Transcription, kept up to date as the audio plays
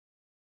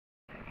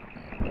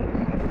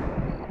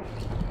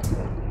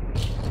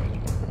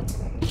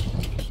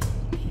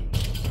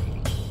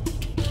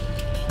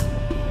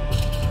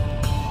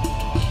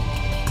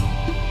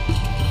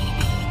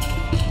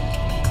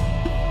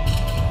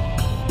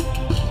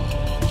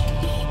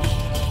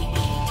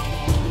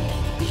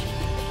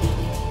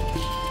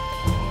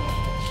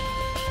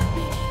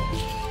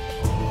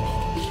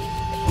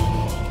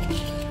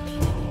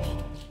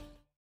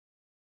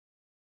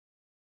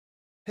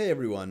Hey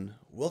everyone,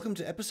 welcome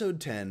to episode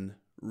 10,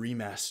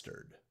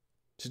 Remastered.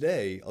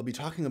 Today, I'll be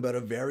talking about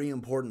a very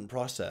important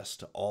process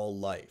to all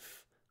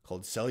life,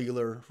 called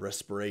cellular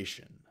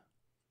respiration.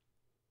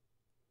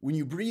 When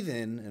you breathe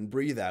in and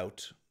breathe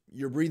out,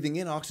 you're breathing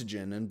in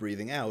oxygen and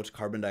breathing out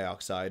carbon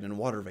dioxide and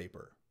water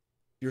vapor.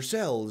 Your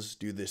cells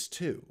do this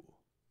too.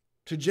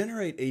 To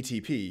generate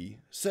ATP,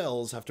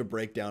 cells have to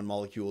break down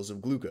molecules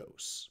of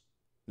glucose.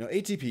 Now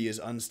ATP is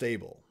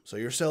unstable, so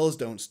your cells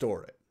don't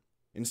store it.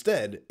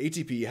 Instead,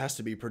 ATP has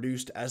to be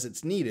produced as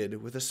it's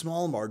needed with a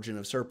small margin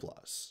of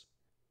surplus.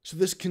 So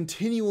this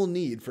continual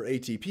need for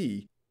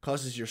ATP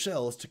causes your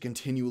cells to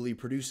continually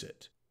produce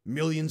it,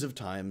 millions of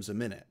times a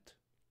minute.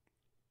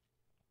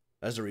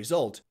 As a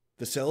result,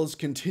 the cells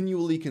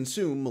continually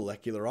consume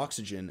molecular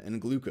oxygen and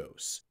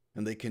glucose,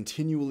 and they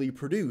continually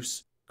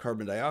produce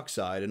carbon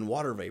dioxide and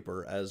water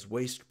vapor as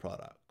waste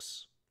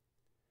products.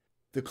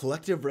 The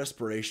collective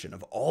respiration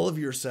of all of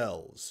your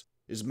cells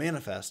is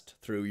manifest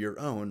through your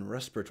own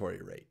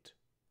respiratory rate.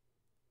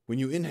 When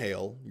you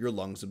inhale, your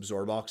lungs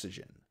absorb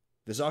oxygen.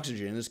 This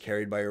oxygen is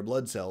carried by your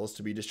blood cells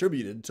to be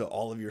distributed to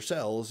all of your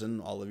cells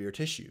and all of your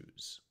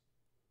tissues.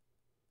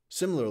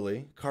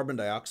 Similarly, carbon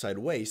dioxide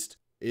waste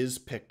is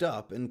picked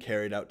up and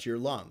carried out to your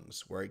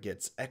lungs, where it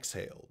gets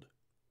exhaled.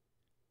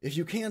 If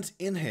you can't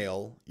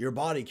inhale, your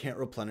body can't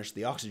replenish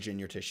the oxygen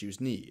your tissues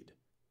need.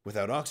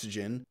 Without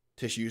oxygen,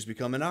 tissues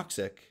become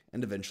anoxic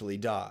and eventually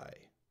die.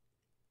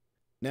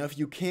 Now, if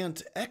you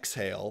can't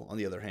exhale, on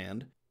the other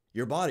hand,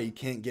 your body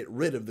can't get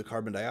rid of the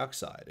carbon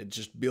dioxide. It's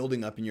just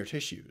building up in your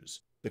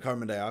tissues. The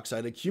carbon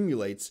dioxide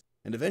accumulates,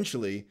 and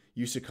eventually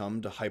you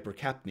succumb to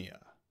hypercapnia.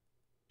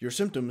 Your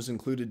symptoms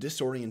include a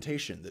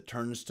disorientation that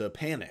turns to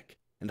panic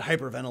and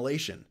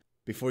hyperventilation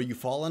before you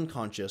fall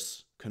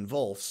unconscious,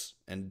 convulse,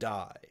 and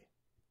die.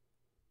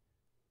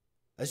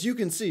 As you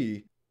can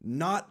see,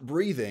 not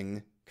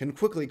breathing can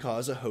quickly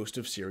cause a host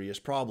of serious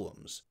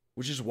problems,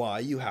 which is why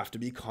you have to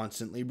be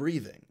constantly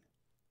breathing.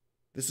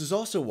 This is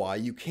also why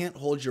you can't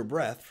hold your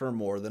breath for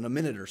more than a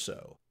minute or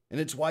so, and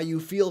it's why you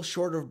feel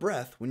short of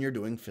breath when you're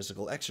doing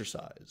physical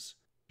exercise.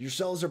 Your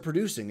cells are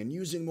producing and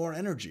using more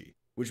energy,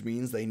 which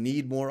means they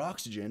need more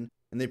oxygen,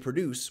 and they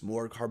produce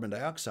more carbon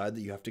dioxide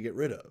that you have to get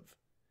rid of.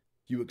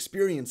 You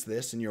experience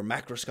this in your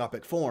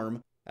macroscopic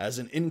form as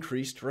an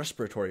increased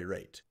respiratory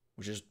rate,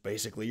 which is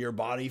basically your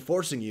body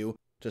forcing you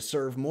to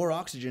serve more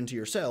oxygen to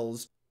your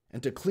cells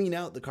and to clean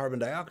out the carbon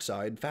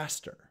dioxide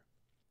faster.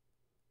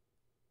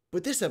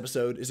 But this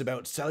episode is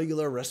about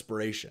cellular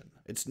respiration.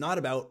 It's not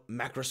about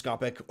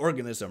macroscopic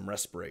organism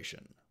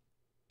respiration.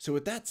 So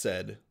with that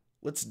said,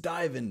 let's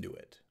dive into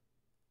it.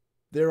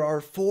 There are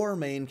 4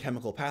 main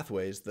chemical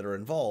pathways that are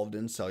involved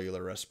in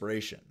cellular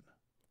respiration.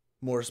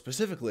 More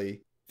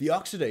specifically, the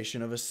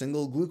oxidation of a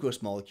single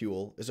glucose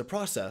molecule is a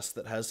process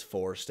that has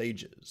 4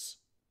 stages.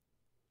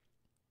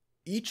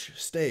 Each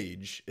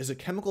stage is a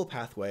chemical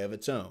pathway of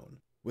its own,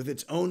 with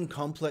its own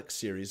complex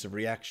series of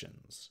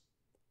reactions.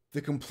 The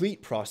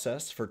complete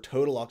process for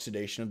total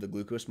oxidation of the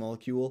glucose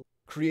molecule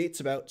creates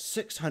about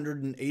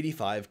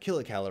 685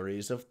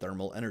 kilocalories of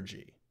thermal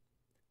energy.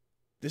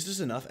 This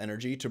is enough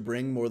energy to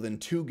bring more than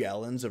 2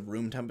 gallons of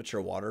room temperature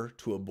water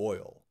to a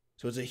boil,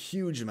 so it's a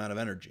huge amount of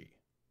energy.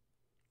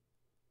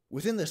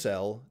 Within the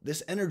cell,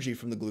 this energy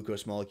from the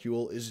glucose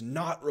molecule is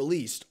not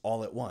released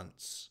all at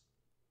once.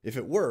 If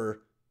it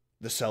were,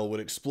 the cell would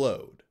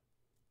explode.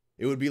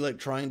 It would be like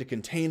trying to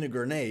contain a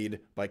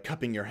grenade by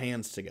cupping your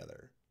hands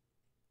together.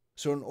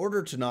 So in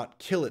order to not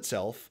kill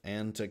itself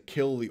and to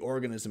kill the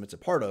organism it's a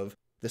part of,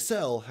 the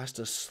cell has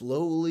to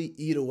slowly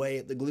eat away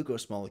at the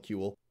glucose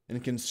molecule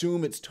and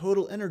consume its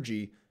total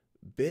energy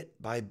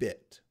bit by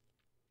bit.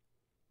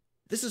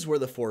 This is where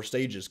the 4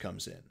 stages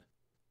comes in.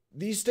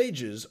 These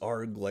stages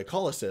are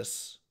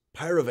glycolysis,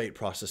 pyruvate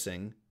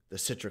processing, the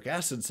citric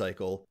acid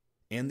cycle,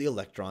 and the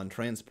electron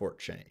transport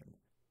chain.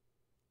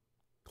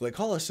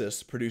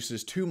 Glycolysis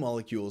produces 2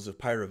 molecules of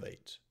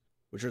pyruvate,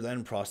 which are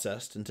then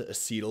processed into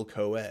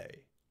acetyl-CoA.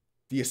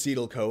 The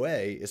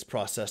acetyl-CoA is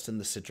processed in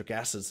the citric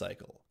acid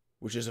cycle,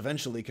 which is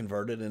eventually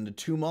converted into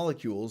 2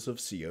 molecules of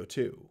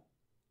CO2.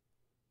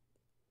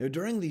 Now,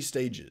 during these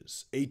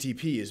stages,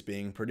 ATP is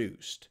being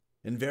produced,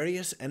 and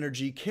various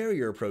energy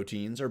carrier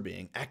proteins are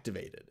being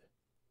activated.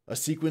 A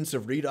sequence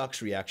of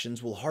redox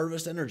reactions will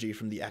harvest energy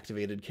from the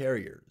activated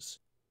carriers,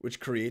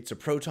 which creates a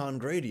proton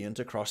gradient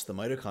across the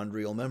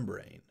mitochondrial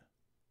membrane.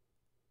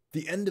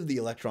 The end of the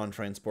electron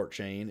transport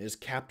chain is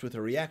capped with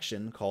a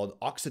reaction called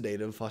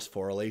oxidative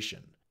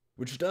phosphorylation,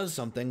 which does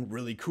something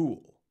really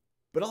cool.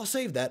 But I'll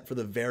save that for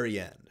the very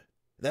end.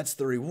 That's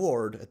the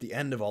reward at the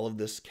end of all of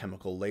this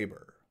chemical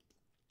labor.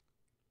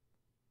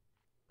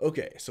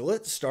 Okay, so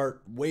let's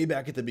start way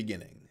back at the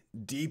beginning,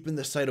 deep in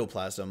the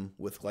cytoplasm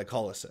with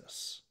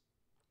glycolysis.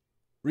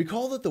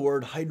 Recall that the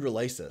word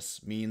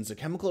hydrolysis means a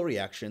chemical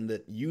reaction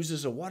that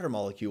uses a water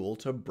molecule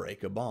to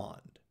break a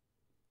bond.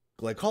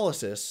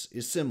 Glycolysis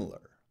is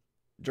similar.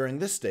 During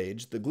this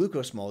stage, the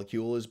glucose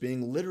molecule is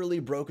being literally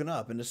broken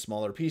up into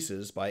smaller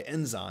pieces by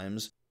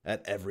enzymes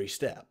at every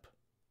step.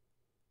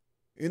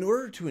 In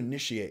order to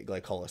initiate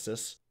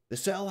glycolysis, the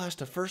cell has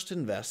to first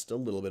invest a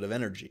little bit of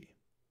energy.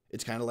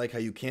 It's kind of like how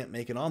you can't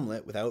make an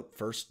omelet without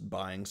first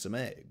buying some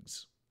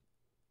eggs.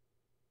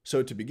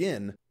 So to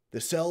begin,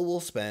 the cell will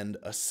spend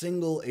a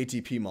single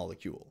ATP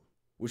molecule,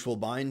 which will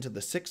bind to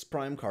the 6'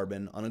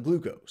 carbon on a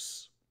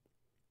glucose.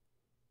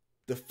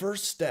 The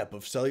first step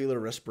of cellular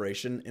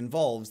respiration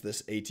involves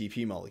this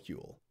ATP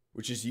molecule,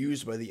 which is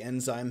used by the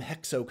enzyme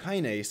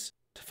hexokinase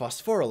to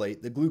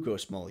phosphorylate the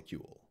glucose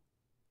molecule.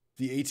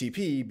 The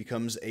ATP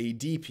becomes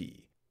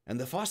ADP, and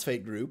the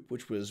phosphate group,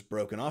 which was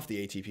broken off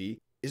the ATP,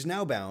 is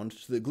now bound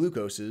to the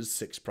glucose's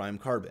 6'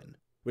 carbon,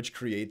 which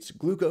creates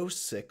glucose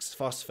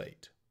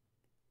 6-phosphate.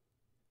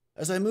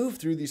 As I move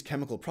through these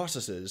chemical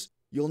processes,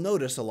 you'll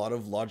notice a lot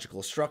of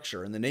logical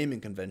structure in the naming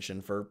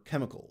convention for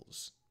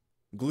chemicals.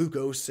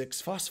 Glucose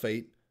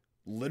 6-phosphate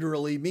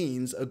literally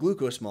means a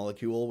glucose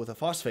molecule with a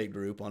phosphate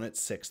group on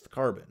its 6th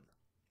carbon.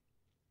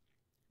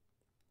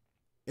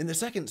 In the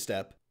second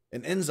step,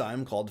 an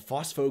enzyme called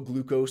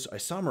phosphoglucose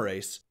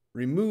isomerase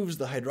removes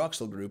the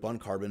hydroxyl group on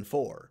carbon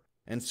 4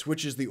 and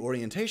switches the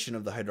orientation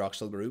of the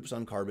hydroxyl groups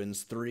on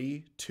carbons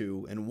 3,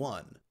 2, and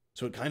 1,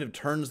 so it kind of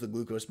turns the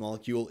glucose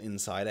molecule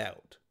inside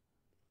out.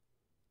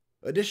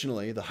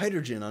 Additionally, the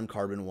hydrogen on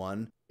carbon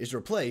 1 is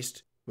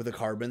replaced with a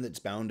carbon that's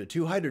bound to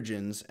 2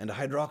 hydrogens and a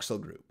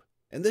hydroxyl group,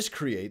 and this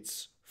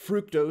creates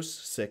fructose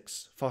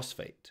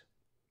 6-phosphate.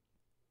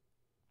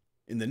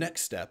 In the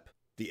next step,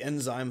 the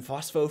enzyme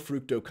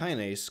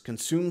phosphofructokinase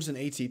consumes an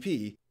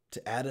ATP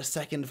to add a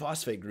second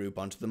phosphate group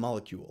onto the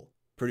molecule,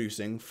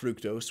 producing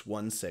fructose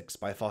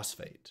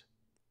 1,6-biphosphate.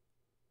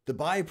 The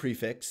bi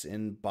prefix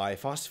in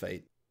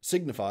biphosphate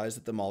signifies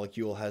that the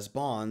molecule has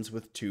bonds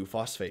with 2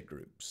 phosphate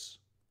groups.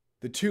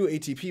 The 2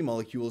 ATP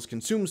molecules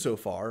consumed so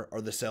far are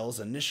the cell's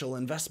initial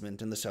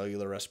investment in the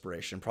cellular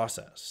respiration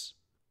process.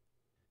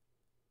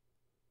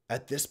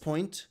 At this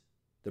point,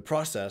 the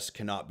process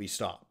cannot be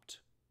stopped.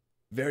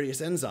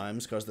 Various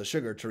enzymes cause the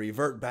sugar to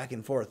revert back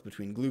and forth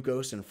between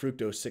glucose and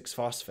fructose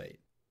 6-phosphate,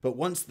 but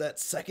once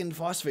that second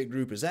phosphate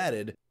group is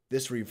added,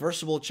 this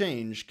reversible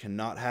change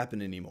cannot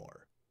happen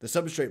anymore. The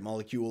substrate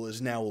molecule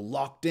is now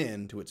locked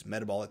in to its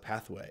metabolic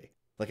pathway,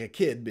 like a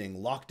kid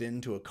being locked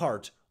into a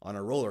cart on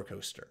a roller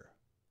coaster.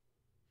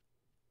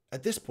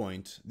 At this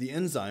point, the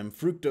enzyme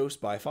fructose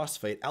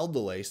biphosphate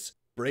aldolase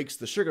breaks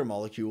the sugar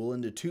molecule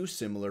into 2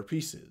 similar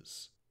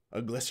pieces,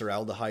 a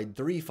glyceraldehyde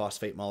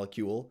 3-phosphate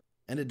molecule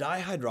and a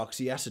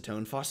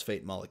dihydroxyacetone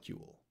phosphate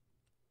molecule.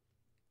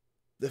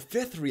 The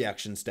 5th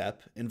reaction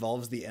step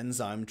involves the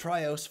enzyme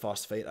triose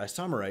phosphate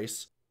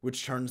isomerase,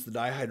 which turns the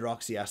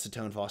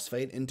dihydroxyacetone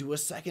phosphate into a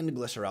second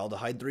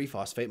glyceraldehyde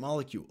 3-phosphate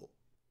molecule.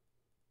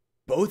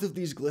 Both of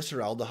these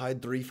glyceraldehyde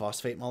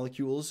 3-phosphate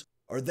molecules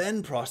are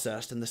then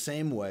processed in the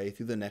same way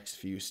through the next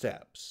few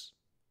steps.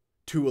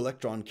 2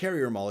 electron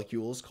carrier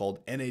molecules called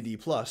NAD+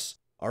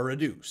 are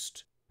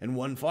reduced, and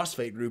 1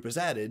 phosphate group is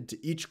added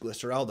to each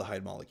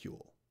glyceraldehyde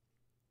molecule.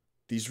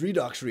 These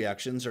redox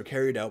reactions are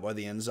carried out by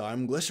the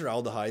enzyme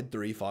glyceraldehyde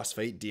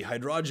 3-phosphate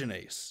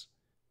dehydrogenase.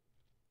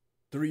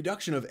 The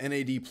reduction of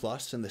NAD+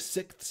 in the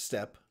 6th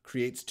step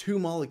creates 2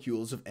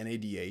 molecules of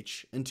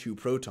NADH and 2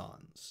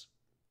 protons.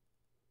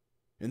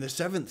 In the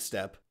 7th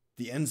step,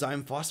 the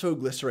enzyme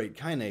phosphoglycerate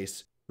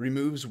kinase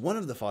removes one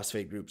of the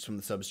phosphate groups from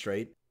the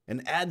substrate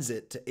and adds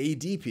it to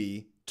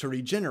ADP to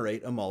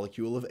regenerate a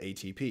molecule of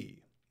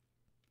ATP.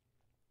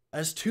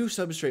 As 2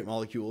 substrate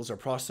molecules are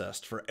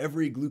processed for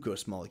every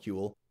glucose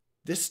molecule,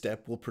 this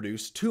step will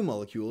produce 2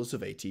 molecules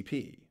of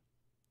ATP.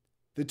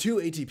 The 2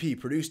 ATP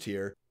produced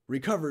here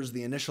recovers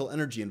the initial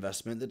energy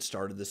investment that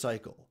started the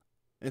cycle,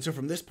 and so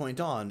from this point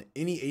on,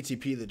 any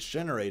ATP that's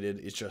generated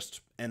is just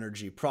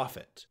energy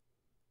profit.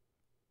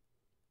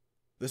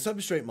 The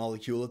substrate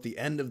molecule at the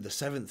end of the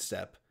 7th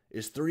step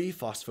is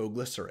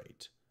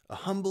 3-phosphoglycerate, a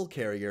humble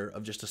carrier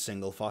of just a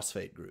single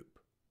phosphate group.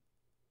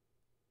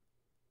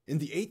 In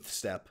the 8th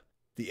step,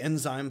 the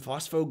enzyme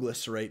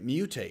phosphoglycerate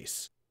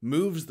mutase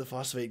moves the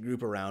phosphate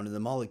group around in the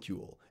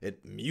molecule.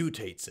 It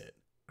mutates it,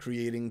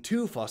 creating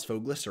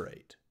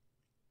 2-phosphoglycerate.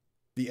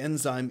 The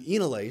enzyme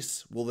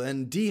inhalase will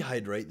then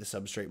dehydrate the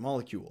substrate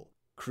molecule,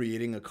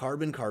 creating a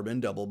carbon-carbon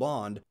double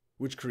bond,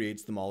 which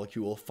creates the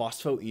molecule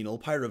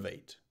phosphoenol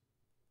pyruvate.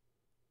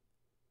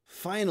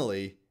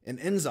 Finally, an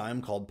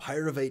enzyme called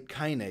pyruvate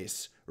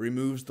kinase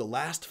removes the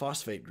last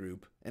phosphate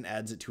group and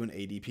adds it to an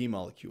ADP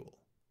molecule.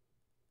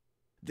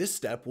 This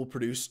step will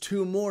produce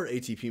 2 more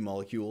ATP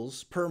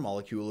molecules per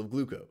molecule of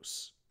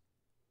glucose.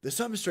 The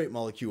substrate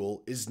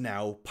molecule is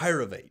now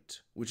pyruvate,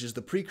 which is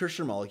the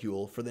precursor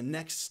molecule for the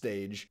next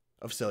stage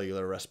of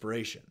cellular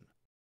respiration.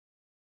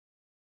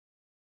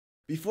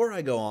 Before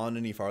I go on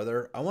any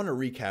farther, I want to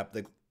recap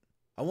the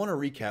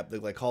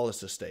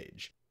glycolysis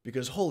stage,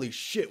 because holy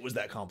shit was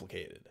that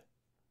complicated.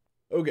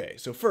 Okay,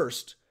 so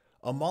first,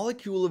 a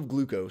molecule of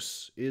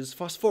glucose is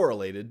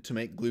phosphorylated to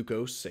make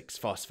glucose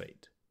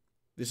 6-phosphate.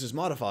 This is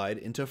modified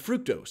into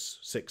fructose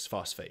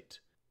 6-phosphate,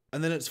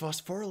 and then it's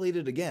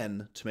phosphorylated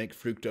again to make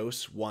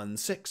fructose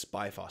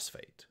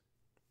 1,6-biphosphate.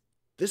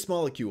 This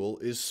molecule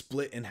is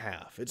split in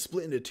half. It's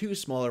split into 2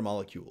 smaller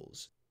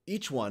molecules,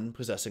 each one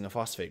possessing a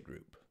phosphate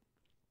group.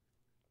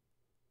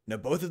 Now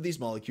both of these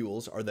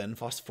molecules are then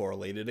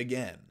phosphorylated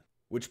again,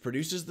 which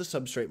produces the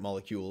substrate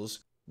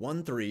molecules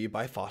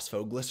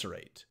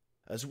 1,3-biphosphoglycerate,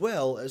 as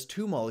well as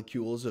 2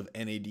 molecules of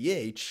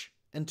NADH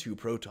and 2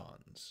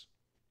 protons.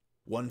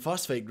 One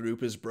phosphate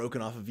group is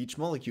broken off of each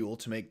molecule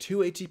to make 2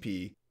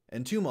 ATP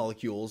and 2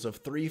 molecules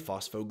of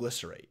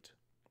 3-phosphoglycerate.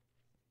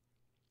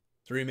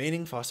 The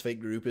remaining phosphate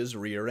group is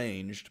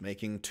rearranged,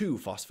 making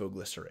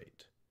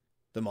 2-phosphoglycerate.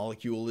 The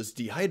molecule is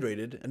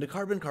dehydrated and a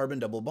carbon-carbon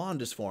double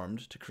bond is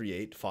formed to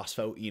create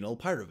phosphoenol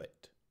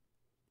pyruvate.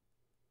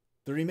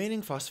 The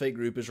remaining phosphate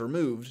group is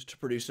removed to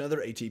produce another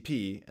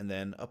ATP and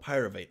then a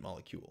pyruvate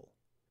molecule.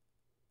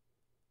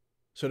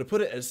 So to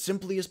put it as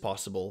simply as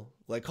possible,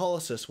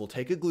 glycolysis will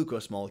take a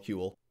glucose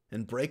molecule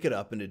and break it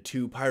up into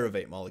 2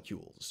 pyruvate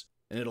molecules,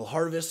 and it'll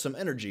harvest some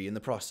energy in the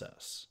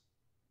process.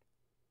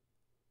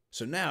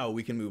 So now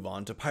we can move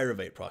on to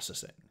pyruvate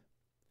processing.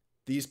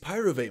 These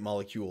pyruvate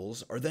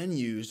molecules are then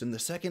used in the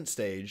second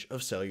stage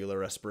of cellular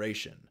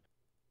respiration.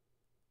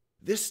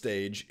 This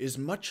stage is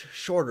much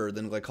shorter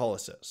than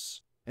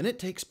glycolysis, and it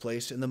takes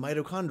place in the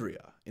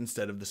mitochondria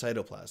instead of the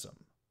cytoplasm.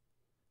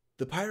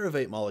 The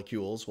pyruvate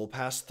molecules will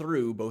pass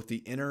through both the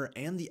inner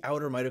and the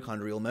outer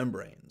mitochondrial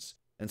membranes,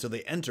 and so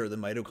they enter the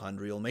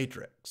mitochondrial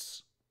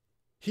matrix.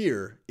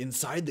 Here,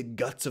 inside the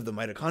guts of the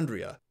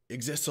mitochondria,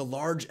 exists a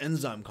large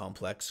enzyme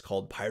complex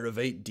called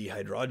pyruvate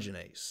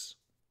dehydrogenase.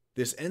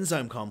 This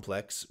enzyme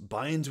complex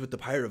binds with the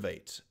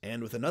pyruvate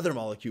and with another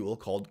molecule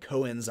called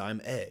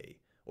coenzyme A,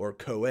 or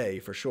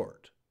CoA for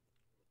short.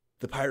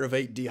 The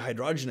pyruvate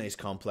dehydrogenase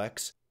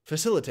complex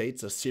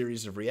facilitates a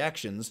series of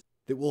reactions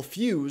that will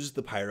fuse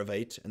the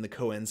pyruvate and the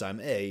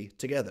coenzyme A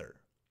together.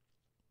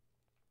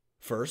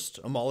 First,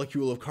 a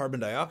molecule of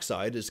carbon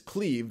dioxide is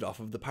cleaved off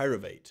of the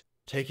pyruvate,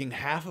 taking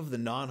half of the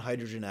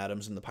non-hydrogen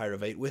atoms in the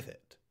pyruvate with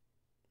it.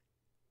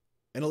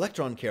 An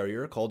electron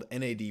carrier called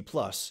NAD+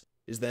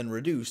 is then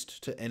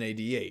reduced to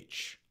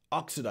NADH,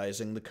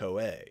 oxidizing the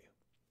CoA.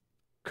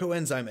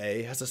 Coenzyme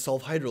A has a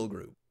sulfhydryl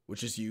group,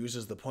 which is used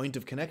as the point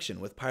of connection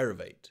with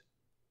pyruvate.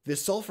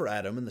 This sulfur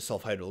atom in the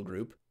sulfhydryl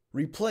group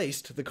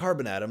replaced the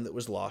carbon atom that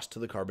was lost to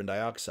the carbon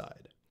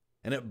dioxide,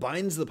 and it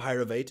binds the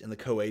pyruvate and the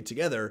CoA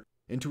together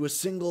into a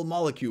single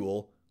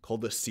molecule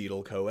called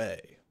acetyl-CoA.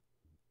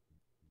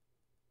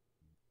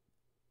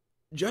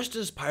 Just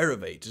as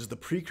pyruvate is the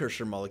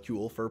precursor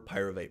molecule for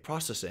pyruvate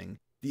processing,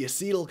 the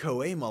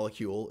acetyl-CoA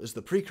molecule is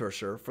the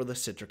precursor for the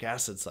citric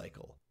acid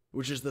cycle,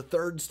 which is the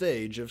third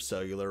stage of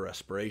cellular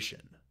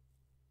respiration.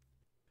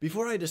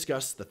 Before I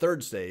discuss the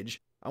third stage,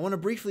 I want to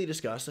briefly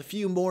discuss a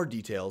few more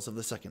details of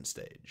the second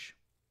stage.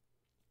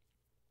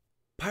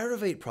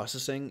 Pyruvate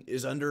processing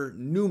is under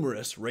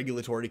numerous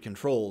regulatory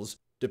controls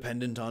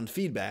dependent on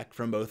feedback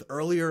from both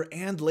earlier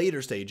and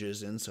later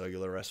stages in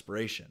cellular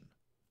respiration.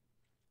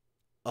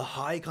 A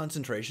high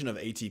concentration of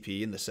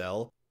ATP in the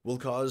cell will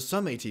cause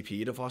some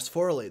ATP to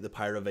phosphorylate the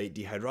pyruvate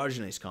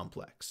dehydrogenase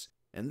complex,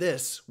 and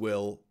this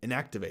will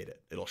inactivate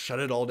it. It'll shut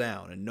it all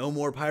down, and no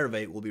more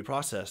pyruvate will be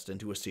processed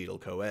into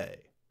acetyl-CoA.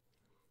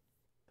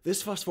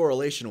 This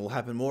phosphorylation will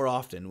happen more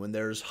often when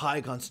there's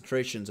high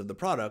concentrations of the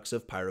products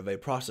of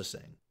pyruvate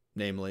processing,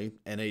 namely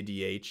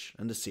NADH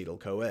and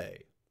acetyl-CoA.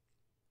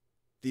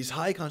 These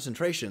high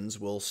concentrations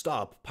will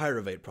stop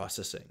pyruvate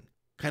processing,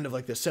 kind of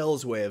like the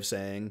cell's way of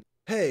saying,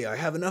 "Hey, I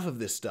have enough of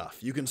this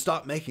stuff, you can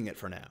stop making it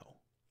for now."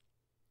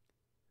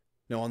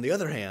 Now on the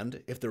other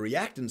hand, if the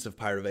reactants of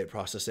pyruvate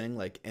processing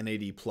like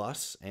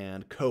NAD+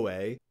 and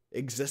CoA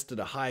exist at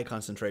a high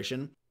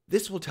concentration,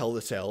 this will tell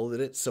the cell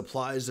that its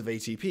supplies of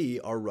ATP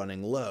are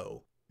running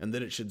low, and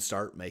that it should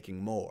start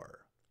making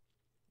more.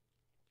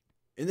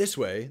 In this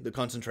way, the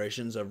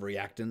concentrations of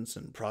reactants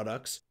and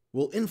products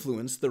will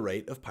influence the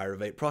rate of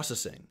pyruvate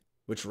processing,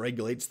 which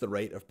regulates the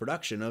rate of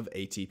production of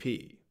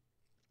ATP.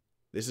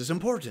 This is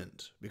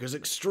important because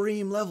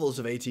extreme levels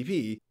of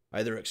ATP,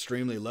 either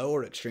extremely low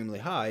or extremely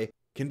high,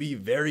 can be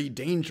very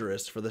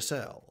dangerous for the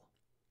cell.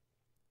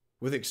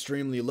 With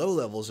extremely low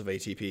levels of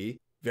ATP,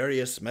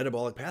 various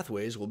metabolic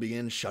pathways will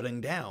begin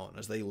shutting down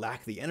as they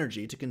lack the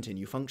energy to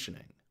continue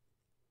functioning.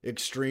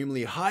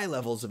 Extremely high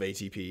levels of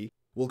ATP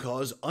will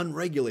cause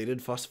unregulated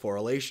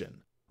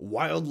phosphorylation,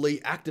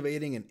 wildly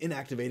activating and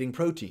inactivating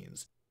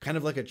proteins, kind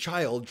of like a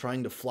child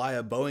trying to fly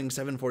a Boeing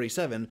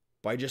 747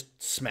 by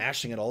just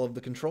smashing at all of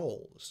the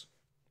controls.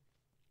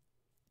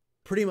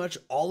 Pretty much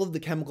all of the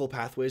chemical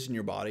pathways in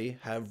your body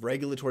have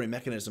regulatory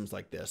mechanisms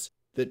like this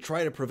that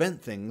try to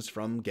prevent things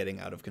from getting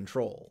out of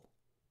control.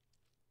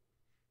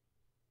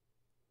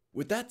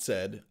 With that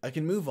said, I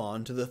can move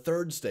on to the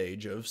third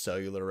stage of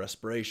cellular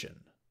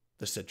respiration,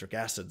 the citric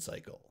acid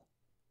cycle.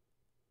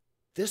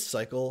 This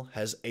cycle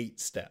has 8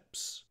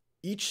 steps,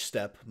 each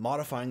step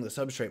modifying the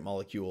substrate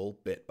molecule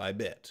bit by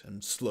bit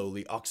and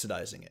slowly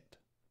oxidizing it.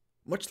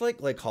 Much like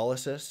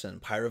glycolysis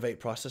and pyruvate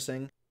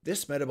processing,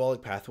 this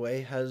metabolic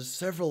pathway has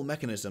several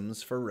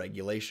mechanisms for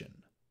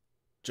regulation.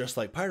 Just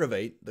like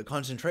pyruvate, the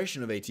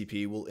concentration of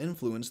ATP will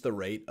influence the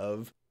rate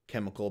of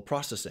chemical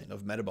processing,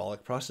 of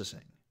metabolic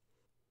processing.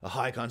 A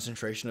high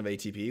concentration of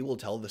ATP will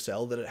tell the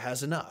cell that it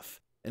has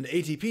enough, and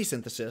ATP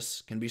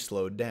synthesis can be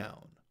slowed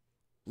down.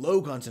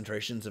 Low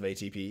concentrations of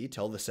ATP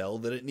tell the cell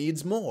that it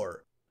needs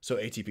more, so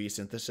ATP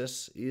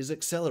synthesis is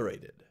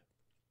accelerated.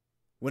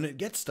 When it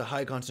gets to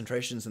high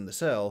concentrations in the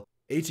cell,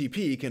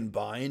 ATP can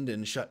bind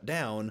and shut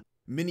down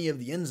many of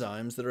the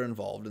enzymes that are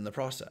involved in the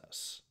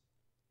process.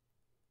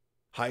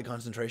 High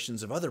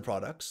concentrations of other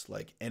products,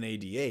 like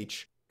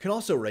NADH, can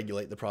also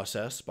regulate the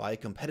process by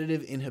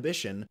competitive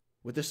inhibition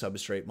with the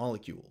substrate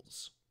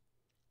molecules.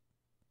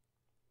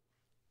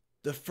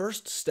 The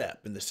first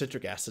step in the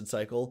citric acid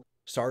cycle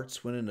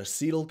starts when an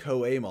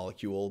acetyl-CoA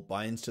molecule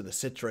binds to the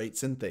citrate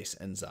synthase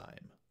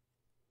enzyme.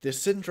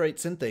 This citrate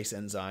synthase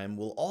enzyme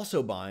will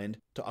also bind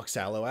to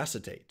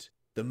oxaloacetate,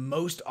 the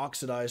most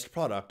oxidized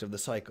product of the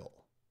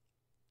cycle.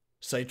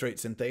 Citrate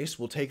synthase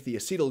will take the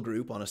acetyl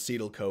group on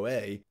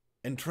acetyl-CoA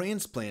and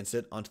transplants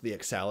it onto the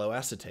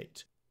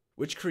oxaloacetate,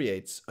 which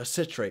creates a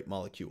citrate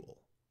molecule.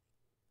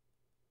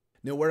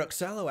 Now, where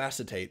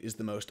oxaloacetate is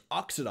the most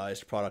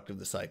oxidized product of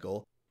the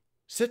cycle,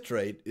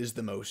 citrate is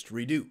the most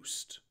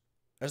reduced.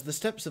 As the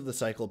steps of the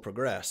cycle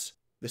progress,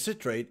 the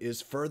citrate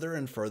is further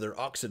and further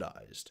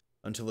oxidized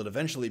until it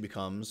eventually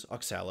becomes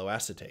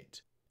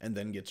oxaloacetate, and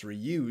then gets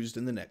reused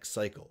in the next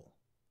cycle.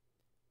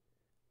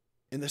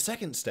 In the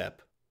second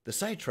step, the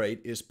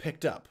citrate is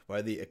picked up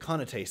by the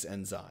aconitase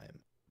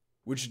enzyme,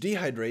 which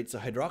dehydrates a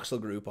hydroxyl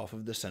group off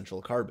of the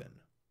central carbon.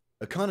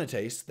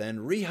 Aconitase then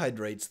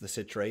rehydrates the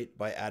citrate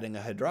by adding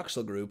a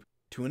hydroxyl group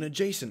to an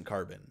adjacent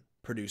carbon,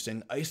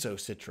 producing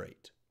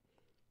isocitrate.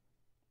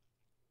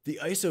 The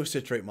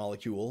isocitrate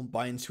molecule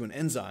binds to an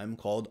enzyme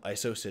called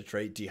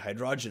isocitrate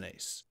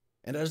dehydrogenase,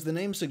 and as the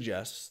name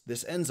suggests,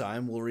 this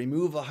enzyme will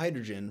remove a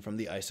hydrogen from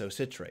the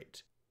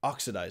isocitrate,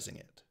 oxidizing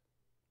it.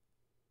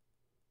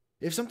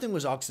 If something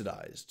was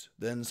oxidized,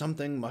 then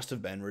something must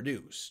have been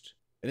reduced,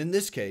 and in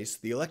this case,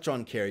 the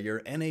electron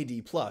carrier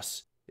NAD+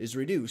 is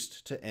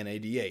reduced to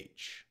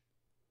NADH.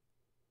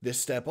 This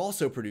step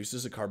also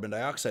produces a carbon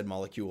dioxide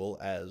molecule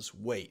as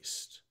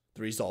waste,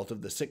 the result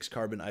of the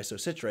 6-carbon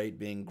isocitrate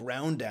being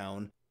ground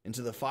down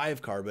into the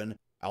 5-carbon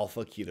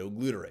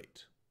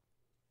alpha-ketoglutarate.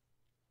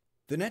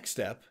 The next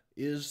step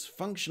is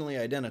functionally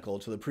identical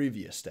to the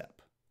previous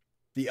step.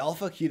 The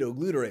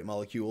alpha-ketoglutarate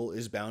molecule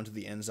is bound to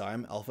the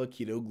enzyme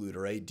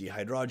alpha-ketoglutarate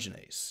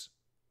dehydrogenase.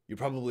 You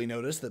probably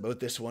noticed that both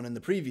this one and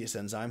the previous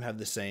enzyme have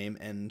the same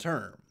end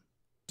term,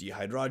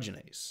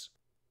 dehydrogenase.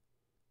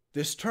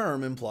 This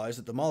term implies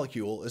that the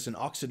molecule is an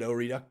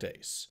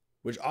oxidoreductase,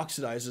 which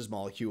oxidizes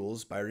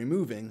molecules by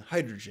removing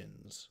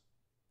hydrogens.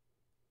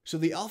 So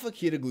the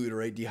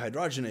alpha-ketoglutarate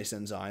dehydrogenase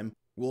enzyme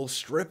will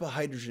strip a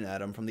hydrogen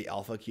atom from the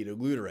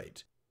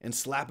alpha-ketoglutarate and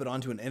slap it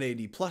onto an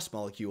NAD+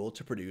 molecule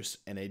to produce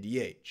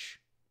NADH.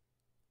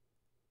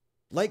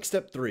 Like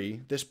step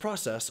 3, this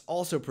process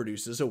also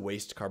produces a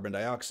waste carbon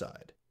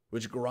dioxide,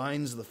 which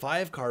grinds the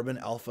 5-carbon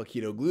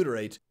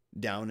alpha-ketoglutarate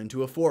down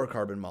into a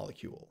 4-carbon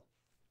molecule.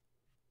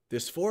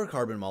 This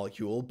 4-carbon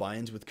molecule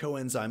binds with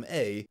coenzyme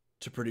A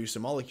to produce a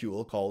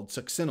molecule called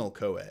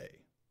succinyl-CoA.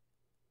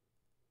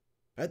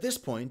 At this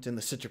point in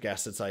the citric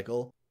acid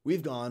cycle,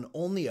 we've gone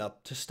only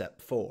up to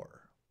step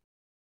 4.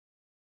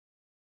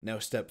 Now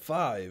step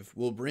 5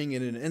 will bring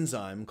in an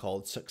enzyme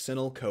called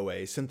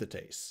succinyl-CoA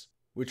synthetase,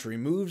 which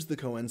removes the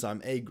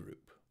coenzyme A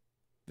group.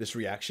 This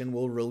reaction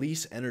will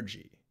release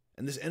energy,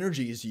 and this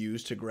energy is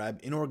used to grab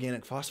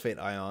inorganic phosphate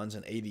ions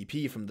and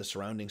ADP from the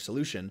surrounding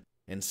solution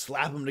and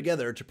slap them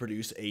together to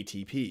produce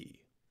ATP.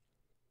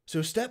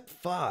 So step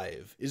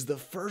 5 is the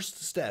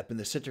first step in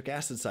the citric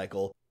acid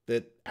cycle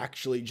that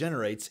actually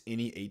generates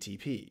any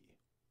ATP.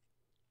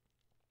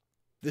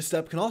 This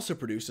step can also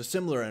produce a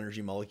similar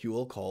energy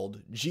molecule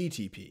called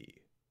GTP.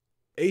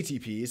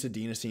 ATP is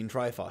adenosine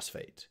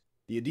triphosphate,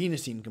 the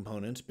adenosine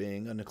component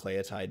being a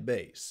nucleotide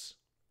base.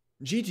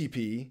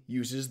 GTP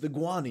uses the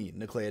guanine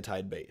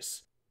nucleotide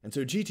base, and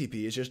so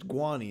GTP is just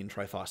guanine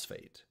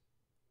triphosphate.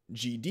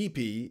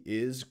 GDP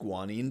is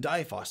guanine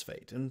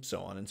diphosphate, and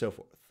so on and so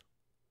forth.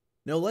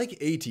 Now, like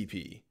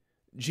ATP,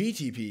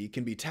 GTP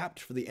can be tapped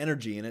for the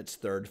energy in its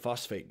 3rd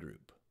phosphate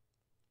group.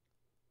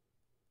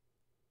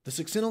 The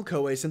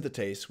succinyl-CoA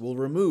synthetase will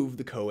remove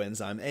the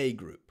coenzyme A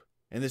group,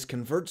 and this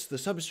converts the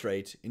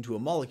substrate into a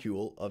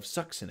molecule of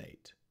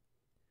succinate.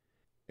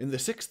 In the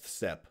 6th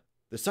step,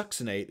 the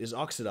succinate is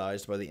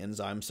oxidized by the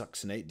enzyme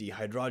succinate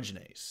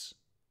dehydrogenase.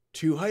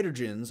 2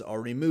 hydrogens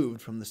are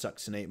removed from the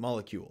succinate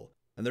molecule,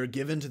 and they're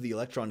given to the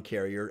electron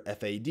carrier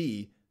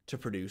FAD to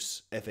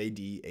produce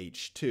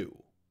FADH2.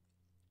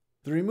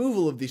 The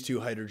removal of these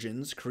 2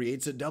 hydrogens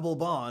creates a double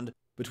bond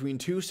between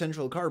 2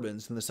 central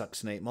carbons in the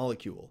succinate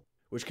molecule,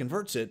 which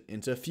converts it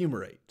into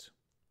fumarate.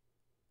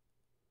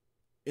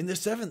 In the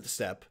 7th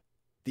step,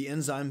 the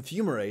enzyme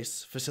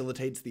fumarase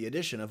facilitates the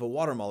addition of a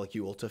water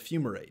molecule to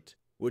fumarate,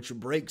 which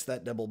breaks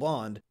that double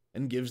bond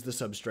and gives the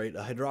substrate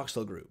a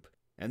hydroxyl group,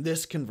 and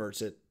this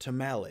converts it to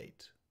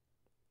malate.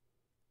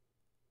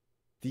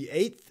 The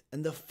 8th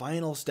and the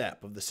final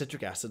step of the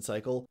citric acid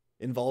cycle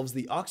involves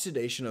the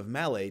oxidation of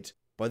malate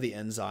by the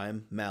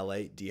enzyme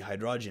malate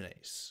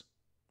dehydrogenase.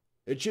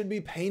 It should be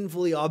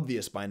painfully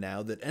obvious by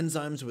now that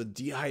enzymes with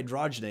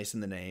dehydrogenase in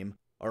the name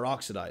are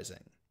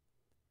oxidizing.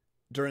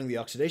 During the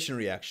oxidation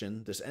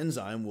reaction, this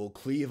enzyme will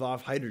cleave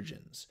off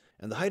hydrogens,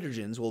 and the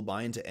hydrogens will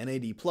bind to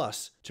NAD+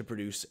 to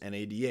produce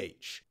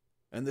NADH.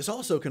 And this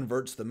also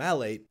converts the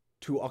malate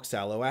to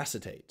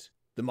oxaloacetate,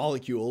 the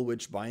molecule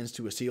which binds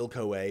to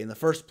acetyl-CoA in the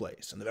first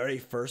place, in the very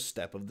first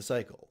step of the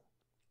cycle.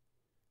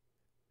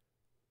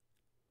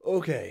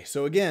 Okay,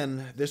 so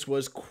again, this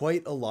was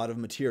quite a lot of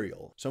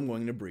material, so I'm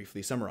going to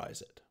briefly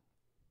summarize it.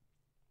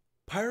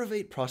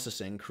 Pyruvate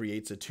processing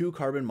creates a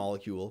 2-carbon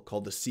molecule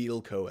called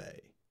acetyl-CoA,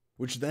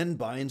 which then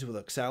binds with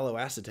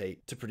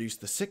oxaloacetate to produce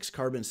the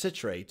 6-carbon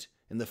citrate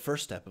in the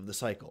first step of the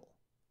cycle.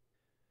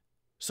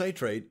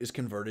 Citrate is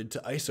converted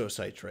to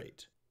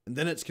isocitrate, and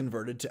then it's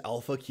converted to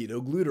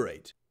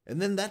alpha-ketoglutarate,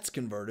 and then that's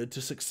converted to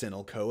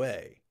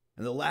succinyl-CoA,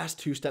 and the last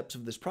 2 steps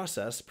of this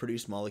process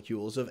produce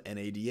molecules of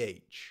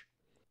NADH.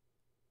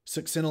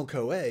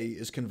 Succinyl-CoA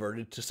is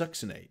converted to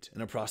succinate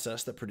in a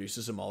process that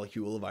produces a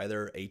molecule of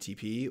either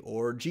ATP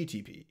or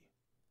GTP.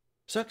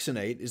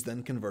 Succinate is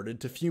then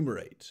converted to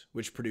fumarate,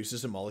 which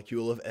produces a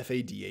molecule of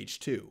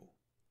FADH2.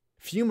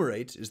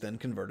 Fumarate is then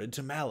converted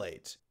to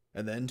malate,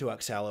 and then to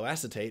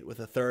oxaloacetate with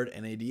a third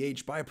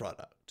NADH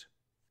byproduct.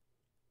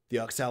 The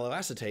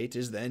oxaloacetate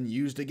is then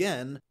used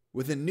again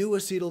with a new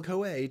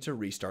acetyl-CoA to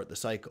restart the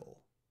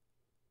cycle.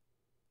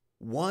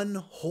 One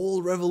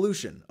whole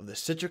revolution of the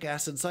citric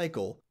acid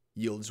cycle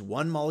yields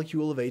 1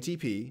 molecule of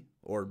ATP,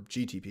 or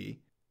GTP,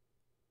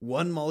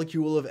 1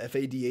 molecule of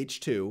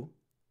FADH2,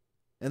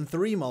 and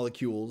 3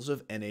 molecules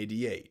of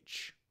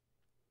NADH.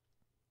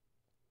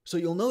 So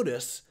you'll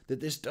notice that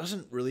this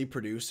doesn't really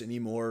produce any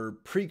more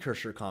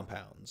precursor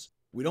compounds.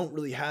 We don't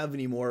really have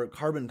any more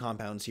carbon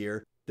compounds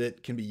here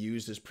that can be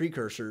used as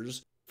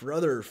precursors for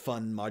other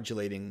fun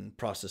modulating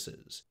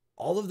processes.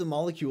 All of the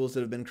molecules that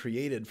have been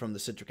created from the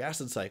citric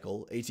acid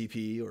cycle,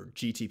 ATP or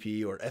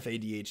GTP or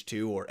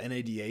FADH2 or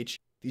NADH,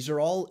 these are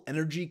all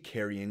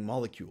energy-carrying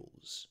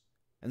molecules.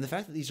 And the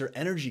fact that these are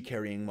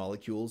energy-carrying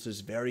molecules is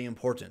very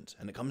important,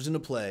 and it comes into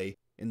play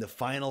in the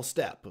final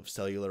step of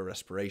cellular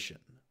respiration.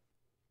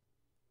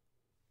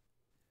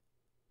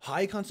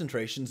 High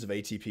concentrations of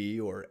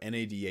ATP or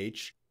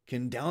NADH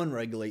can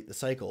downregulate the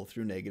cycle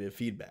through negative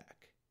feedback.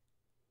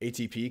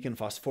 ATP can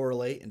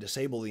phosphorylate and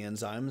disable the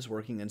enzymes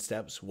working in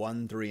steps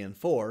 1, 3, and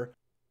 4,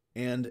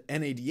 and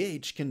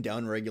NADH can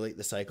downregulate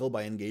the cycle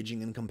by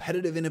engaging in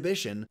competitive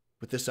inhibition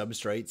with the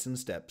substrates in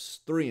steps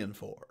 3 and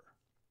 4.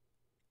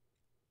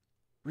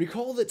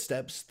 Recall that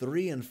steps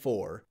 3 and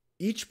 4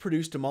 each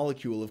produced a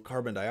molecule of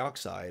carbon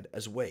dioxide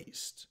as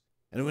waste,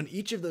 and when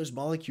each of those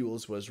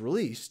molecules was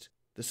released,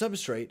 the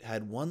substrate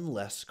had 1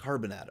 less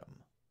carbon atom.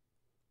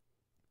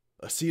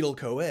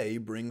 Acetyl-CoA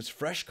brings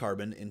fresh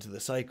carbon into the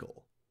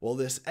cycle, while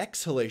this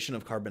exhalation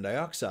of carbon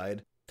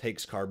dioxide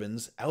takes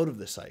carbons out of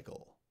the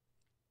cycle.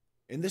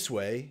 In this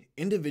way,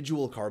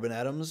 individual carbon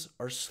atoms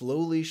are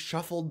slowly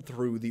shuffled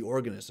through the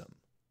organism.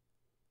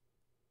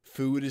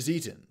 Food is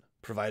eaten,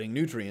 providing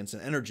nutrients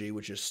and energy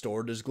which is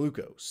stored as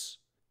glucose.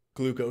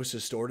 Glucose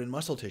is stored in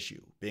muscle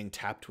tissue, being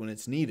tapped when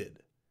it's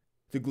needed.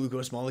 The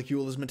glucose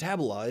molecule is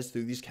metabolized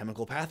through these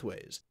chemical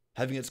pathways,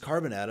 having its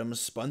carbon atoms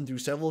spun through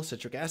several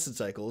citric acid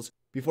cycles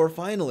before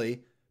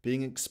finally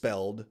being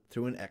expelled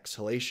through an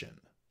exhalation.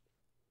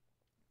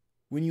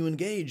 When you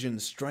engage in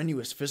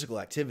strenuous physical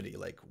activity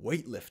like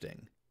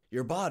weightlifting,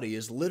 your body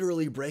is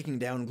literally breaking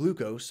down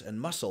glucose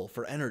and muscle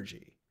for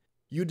energy.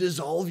 You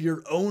dissolve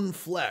your own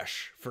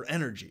flesh for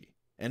energy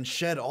and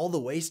shed all the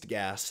waste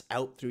gas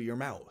out through your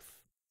mouth.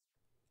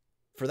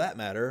 For that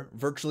matter,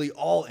 virtually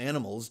all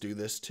animals do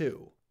this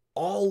too.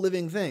 All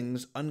living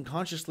things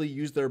unconsciously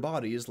use their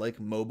bodies like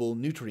mobile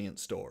nutrient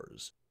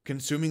stores,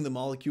 consuming the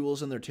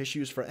molecules in their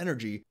tissues for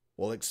energy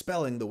while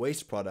expelling the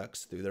waste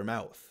products through their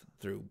mouth,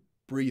 through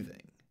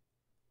breathing.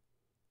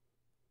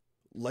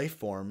 Life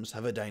forms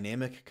have a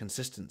dynamic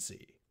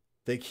consistency.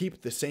 They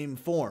keep the same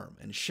form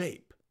and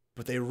shape,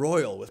 but they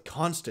roil with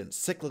constant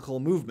cyclical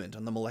movement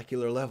on the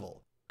molecular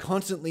level,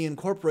 constantly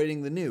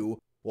incorporating the new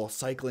while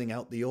cycling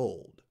out the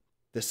old.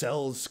 The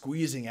cells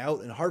squeezing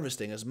out and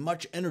harvesting as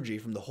much energy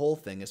from the whole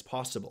thing as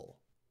possible.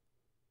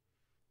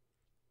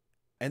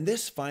 And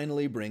this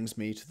finally brings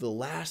me to the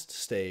last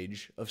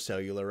stage of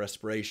cellular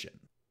respiration,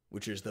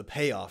 which is the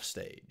payoff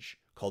stage,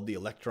 called the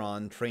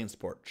electron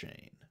transport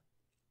chain.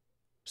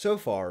 So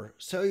far,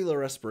 cellular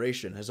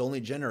respiration has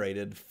only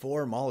generated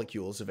 4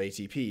 molecules of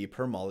ATP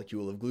per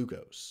molecule of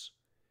glucose.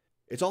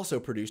 It's also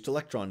produced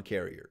electron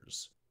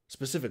carriers,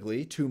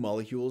 specifically 2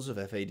 molecules of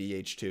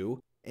FADH2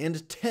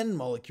 and 10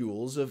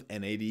 molecules of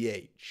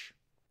NADH.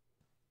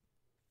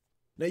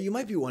 Now you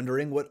might be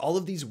wondering what all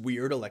of these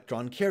weird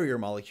electron carrier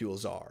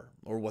molecules are,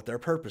 or what their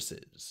purpose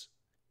is.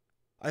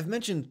 I've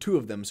mentioned 2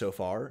 of them so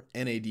far,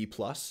 NAD+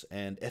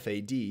 and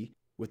FAD,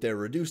 with their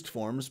reduced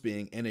forms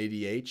being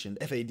NADH and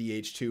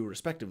FADH2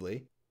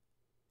 respectively.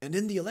 And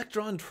in the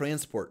electron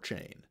transport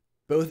chain,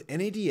 both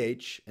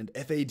NADH and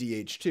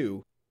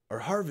FADH2 are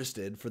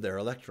harvested for their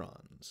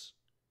electrons.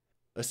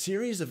 A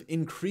series of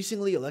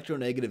increasingly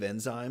electronegative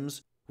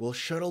enzymes will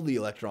shuttle the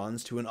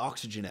electrons to an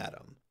oxygen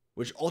atom,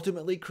 which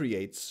ultimately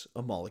creates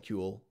a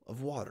molecule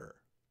of water.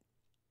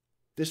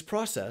 This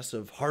process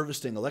of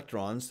harvesting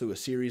electrons through a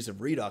series of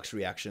redox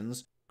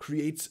reactions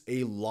creates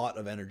a lot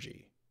of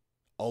energy.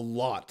 a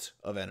lot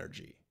of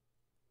energy.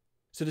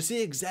 So to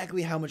see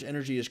exactly how much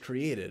energy is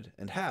created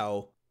and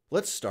how,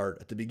 let's start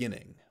at the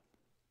beginning.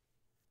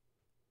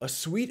 A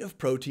suite of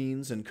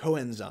proteins and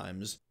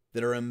coenzymes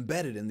that are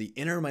embedded in the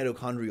inner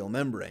mitochondrial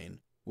membrane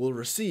will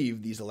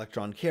receive these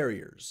electron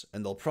carriers,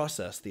 and they'll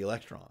process the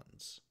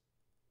electrons.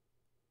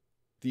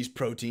 These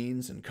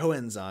proteins and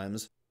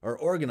coenzymes are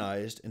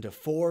organized into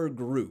 4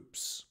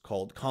 groups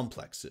called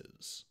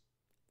complexes.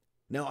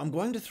 Now, I'm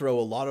going to throw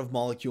a lot of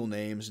molecule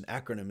names and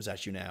acronyms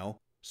at you now,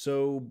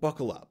 so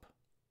buckle up.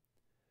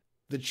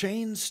 The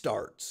chain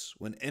starts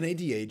when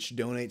NADH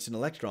donates an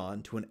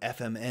electron to an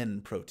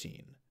FMN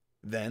protein,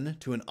 then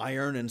to an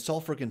iron and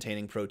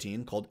sulfur-containing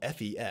protein called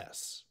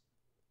FES.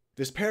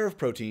 This pair of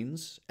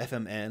proteins,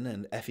 FMN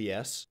and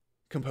FES,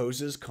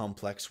 composes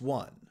complex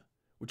 1,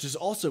 which is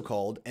also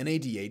called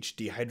NADH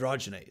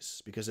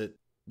dehydrogenase because it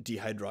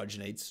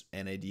dehydrogenates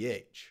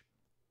NADH.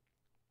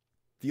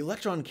 The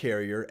electron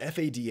carrier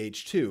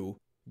FADH2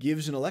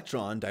 gives an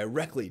electron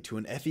directly to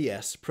an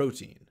FES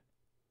protein,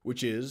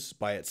 which is,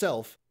 by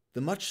itself,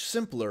 the much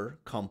simpler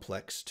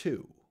complex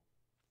 2.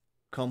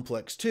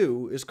 Complex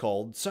 2 is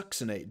called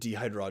succinate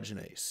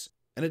dehydrogenase,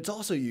 and it's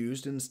also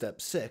used in step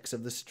 6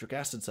 of the citric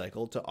acid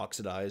cycle to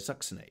oxidize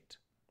succinate.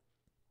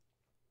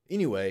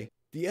 Anyway,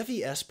 the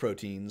FES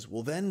proteins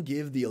will then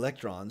give the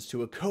electrons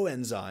to a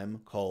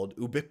coenzyme called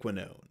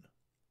ubiquinone.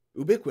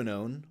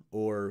 Ubiquinone,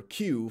 or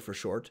Q for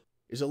short,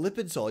 is a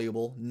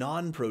lipid-soluble,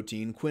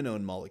 non-protein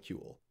quinone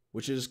molecule,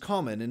 which is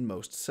common in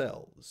most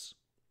cells.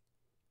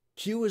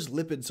 Q is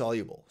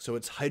lipid-soluble, so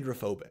it's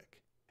hydrophobic.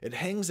 It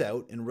hangs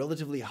out in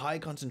relatively high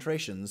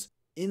concentrations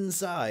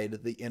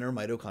inside the inner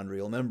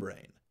mitochondrial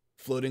membrane,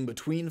 floating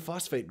between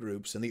phosphate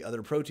groups and the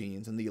other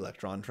proteins in the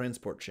electron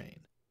transport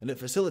chain, and it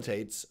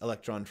facilitates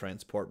electron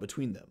transport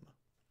between them.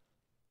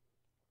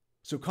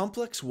 So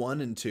complex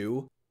 1 and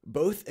 2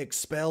 both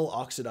expel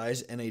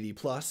oxidized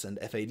NAD+ and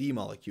FAD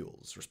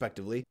molecules,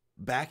 respectively,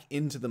 back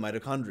into the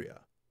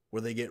mitochondria,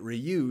 where they get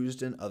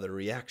reused in other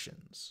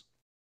reactions.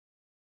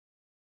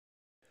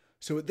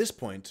 So at this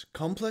point,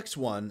 complex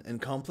 1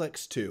 and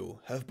complex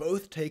 2 have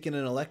both taken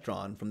an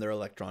electron from their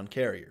electron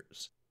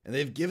carriers, and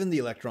they've given the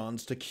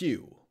electrons to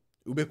Q,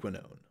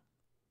 ubiquinone.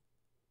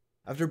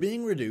 After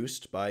being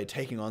reduced by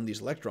taking on these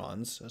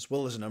electrons, as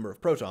well as a number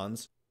of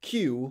protons,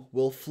 Q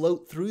will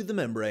float through the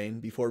membrane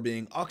before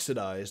being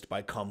oxidized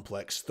by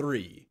complex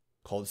 3,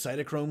 called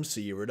cytochrome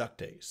C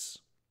reductase.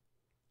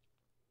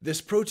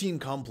 This protein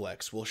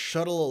complex will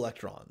shuttle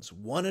electrons,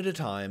 one at a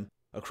time,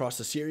 across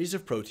a series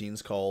of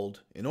proteins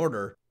called, in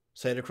order,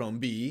 cytochrome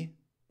B,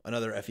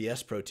 another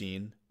FES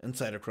protein, and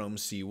cytochrome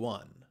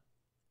C1.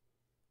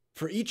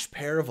 For each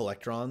pair of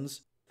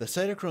electrons, the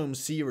cytochrome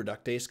C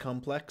reductase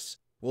complex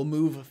will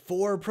move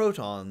 4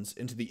 protons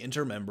into the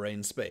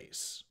intermembrane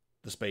space,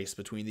 the space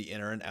between the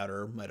inner and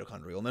outer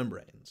mitochondrial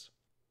membranes.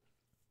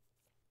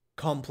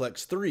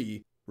 Complex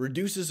 3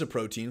 reduces a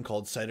protein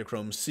called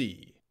cytochrome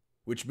C,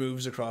 which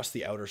moves across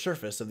the outer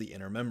surface of the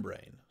inner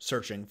membrane,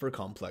 searching for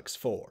complex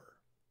 4.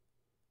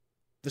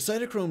 The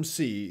cytochrome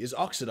C is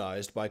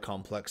oxidized by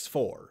complex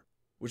 4,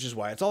 which is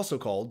why it's also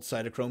called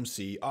cytochrome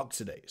C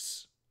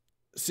oxidase.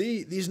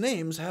 See, these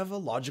names have a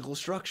logical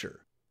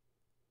structure.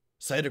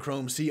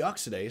 Cytochrome C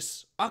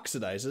oxidase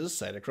oxidizes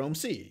cytochrome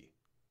C.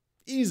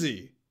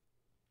 Easy!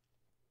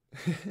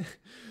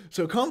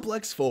 So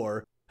complex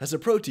 4 has a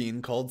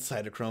protein called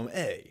cytochrome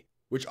A,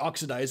 which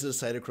oxidizes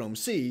cytochrome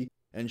C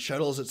and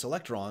shuttles its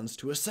electrons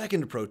to a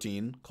second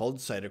protein called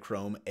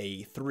cytochrome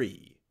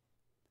A3.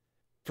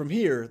 From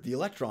here, the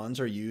electrons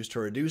are used to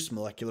reduce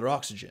molecular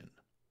oxygen,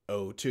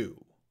 O2.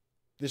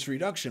 This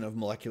reduction of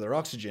molecular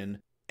oxygen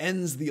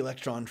ends the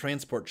electron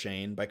transport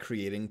chain by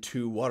creating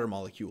 2 water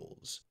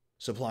molecules,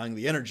 supplying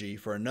the energy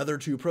for another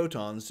 2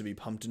 protons to be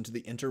pumped into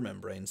the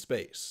intermembrane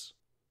space.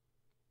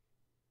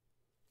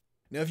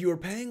 Now, if you were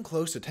paying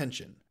close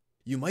attention,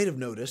 you might have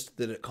noticed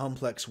that at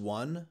complex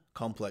 1,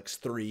 complex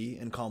 3,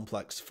 and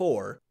complex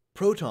 4,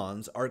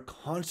 protons are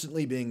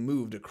constantly being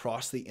moved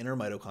across the inner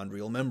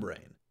mitochondrial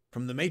membrane,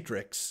 from the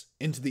matrix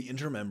into the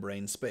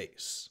intermembrane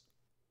space.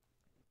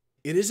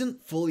 It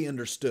isn't fully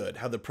understood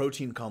how the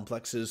protein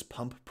complexes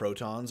pump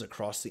protons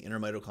across the inner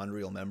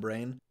mitochondrial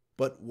membrane,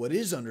 but what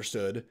is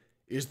understood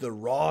is the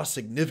raw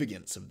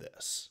significance of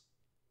this.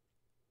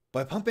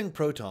 By pumping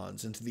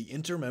protons into the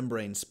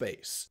intermembrane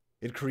space,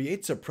 it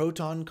creates a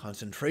proton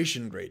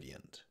concentration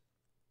gradient.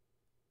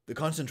 The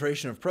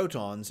concentration of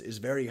protons is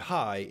very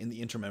high in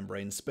the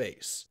intermembrane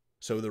space,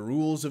 so the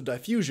rules of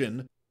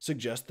diffusion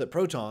suggest that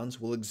protons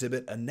will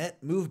exhibit a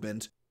net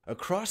movement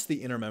across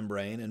the inner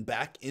membrane and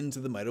back into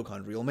the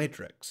mitochondrial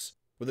matrix,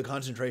 where the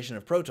concentration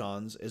of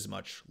protons is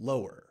much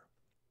lower.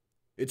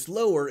 It's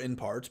lower in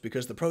part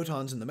because the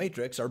protons in the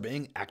matrix are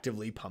being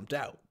actively pumped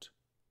out.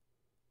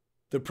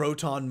 The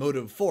proton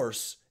motive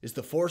force is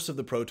the force of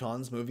the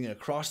protons moving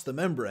across the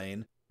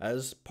membrane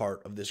as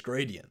part of this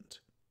gradient.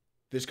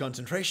 This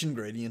concentration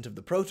gradient of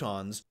the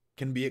protons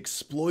can be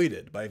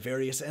exploited by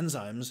various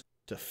enzymes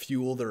to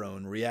fuel their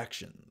own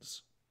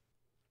reactions.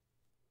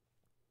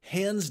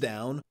 Hands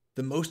down,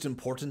 the most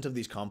important of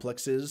these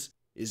complexes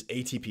is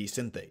ATP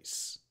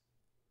synthase.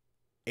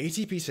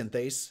 ATP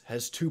synthase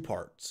has two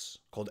parts,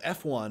 called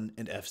F1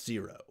 and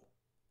F0.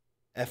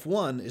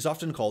 F1 is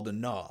often called a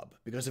knob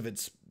because of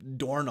its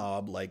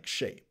doorknob-like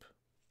shape.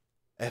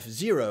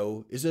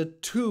 F0 is a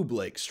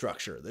tube-like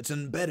structure that's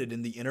embedded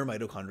in the inner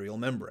mitochondrial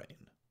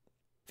membrane.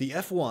 The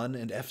F1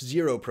 and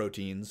F0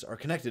 proteins are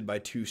connected by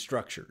two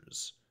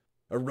structures: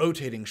 a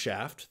rotating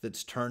shaft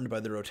that's turned by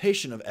the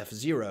rotation of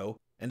F0,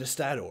 and a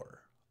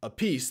stator, a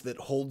piece that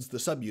holds the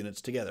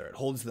subunits together. It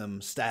holds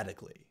them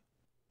statically.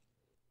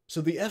 So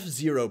the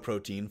F0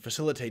 protein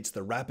facilitates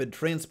the rapid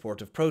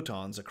transport of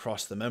protons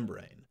across the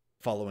membrane,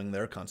 following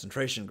their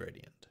concentration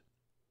gradient.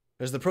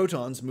 As the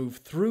protons move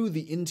through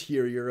the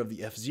interior of the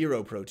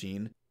F0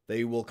 protein,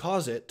 they will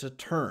cause it to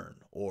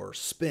turn, or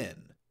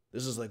spin.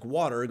 This is like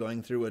water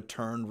going through a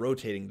turned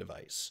rotating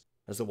device.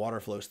 As the water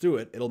flows through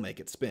it, it'll make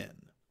it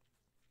spin.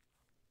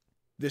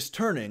 This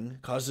turning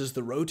causes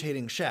the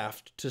rotating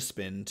shaft to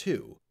spin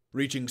too,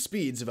 reaching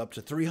speeds of up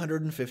to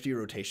 350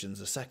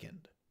 rotations a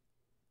second.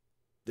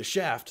 The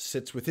shaft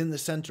sits within the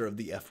center of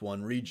the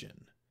F1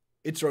 region.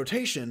 Its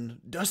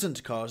rotation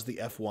doesn't cause the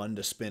F1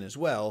 to spin as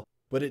well,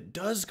 but it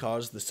does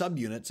cause the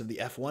subunits of the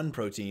F1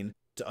 protein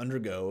to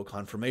undergo a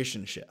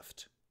conformation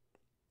shift.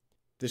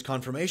 This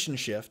conformation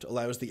shift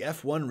allows the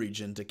F1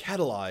 region to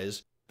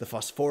catalyze the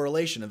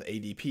phosphorylation of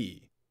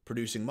ADP,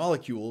 producing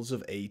molecules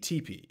of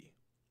ATP.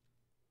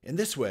 In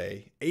this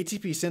way,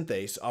 ATP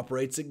synthase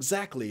operates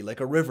exactly like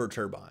a river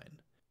turbine.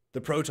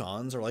 The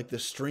protons are like the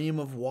stream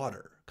of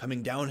water,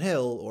 coming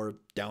downhill or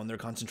down their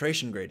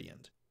concentration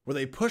gradient, where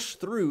they push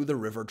through the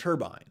river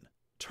turbine,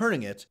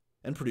 turning it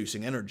and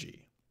producing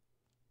energy.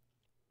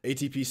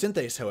 ATP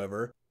synthase,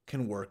 however,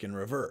 can work in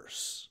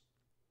reverse.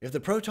 If the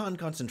proton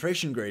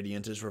concentration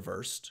gradient is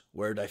reversed,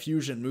 where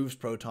diffusion moves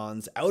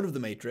protons out of the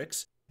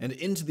matrix and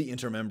into the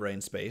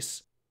intermembrane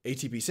space,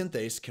 ATP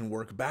synthase can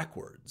work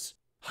backwards,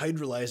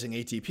 hydrolyzing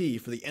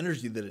ATP for the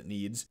energy that it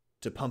needs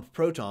to pump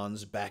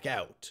protons back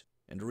out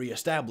and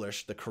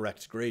re-establish the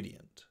correct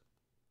gradient.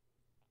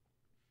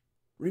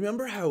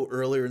 Remember how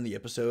earlier in the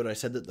episode I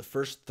said that the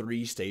first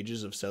 3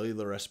 stages of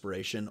cellular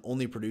respiration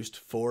only produced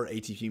 4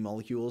 ATP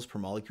molecules per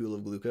molecule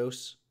of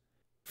glucose?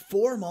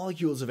 4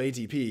 molecules of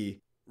ATP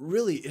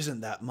really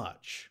isn't that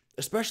much,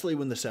 especially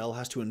when the cell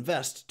has to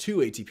invest 2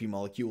 ATP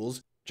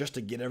molecules just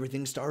to get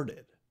everything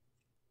started.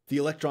 The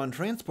electron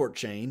transport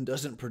chain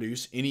doesn't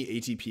produce any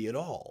ATP at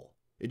all.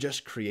 It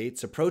just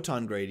creates a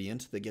proton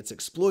gradient that gets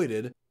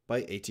exploited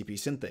by ATP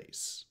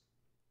synthase.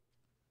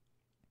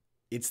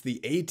 It's the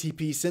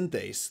ATP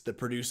synthase that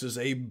produces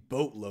a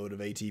boatload of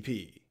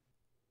ATP.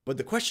 But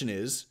the question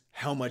is,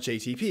 how much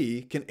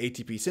ATP can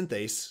ATP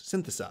synthase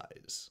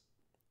synthesize?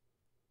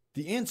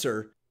 The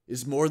answer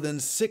is more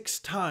than 6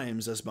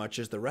 times as much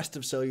as the rest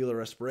of cellular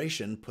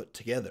respiration put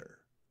together.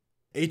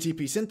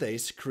 ATP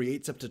synthase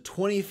creates up to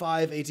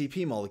 25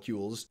 ATP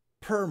molecules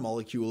per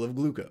molecule of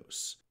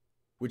glucose,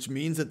 which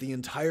means that the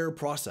entire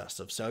process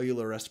of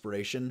cellular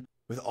respiration,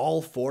 with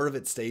all 4 of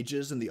its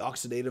stages and the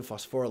oxidative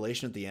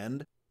phosphorylation at the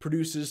end,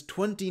 produces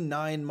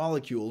 29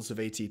 molecules of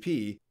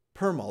ATP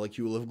per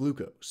molecule of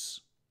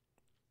glucose.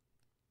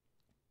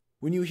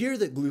 When you hear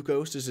that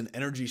glucose is an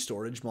energy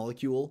storage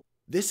molecule,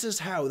 this is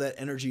how that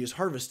energy is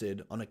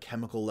harvested on a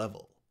chemical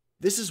level.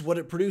 This is what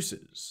it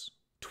produces: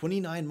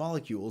 29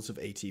 molecules of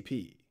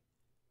ATP.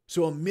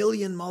 So 1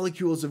 million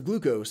molecules of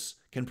glucose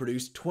can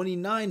produce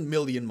 29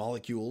 million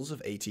molecules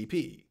of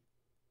ATP.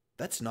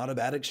 That's not a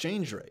bad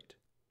exchange rate.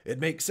 It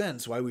makes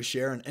sense why we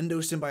share an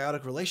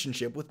endosymbiotic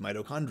relationship with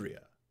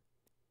mitochondria.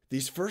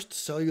 These first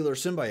cellular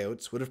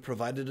symbiotes would have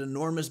provided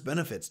enormous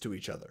benefits to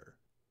each other.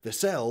 The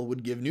cell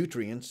would give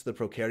nutrients to the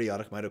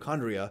prokaryotic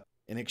mitochondria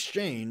in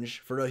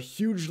exchange for a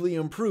hugely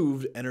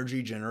improved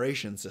energy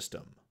generation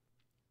system.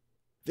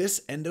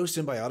 This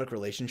endosymbiotic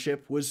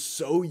relationship was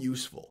so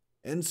useful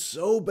and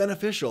so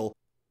beneficial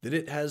that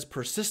it has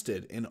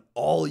persisted in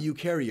all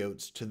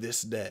eukaryotes to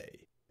this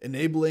day,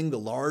 enabling the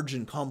large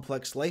and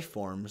complex life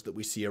forms that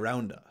we see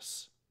around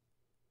us.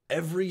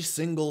 Every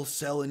single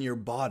cell in your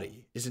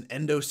body is an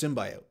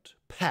endosymbiote,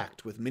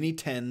 packed with many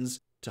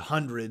tens to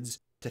hundreds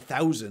to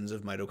thousands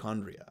of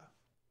mitochondria.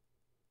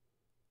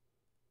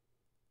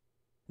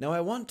 Now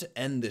I want to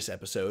end this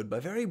episode by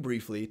very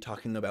briefly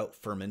talking about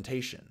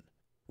fermentation,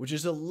 which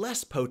is a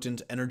less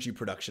potent energy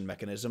production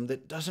mechanism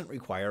that doesn't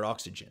require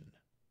oxygen.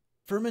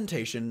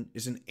 Fermentation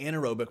is an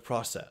anaerobic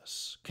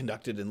process,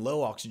 conducted in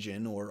low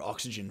oxygen or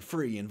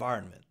oxygen-free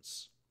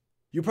environments.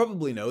 You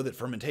probably know that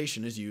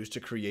fermentation is used to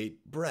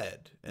create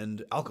bread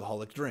and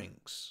alcoholic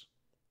drinks.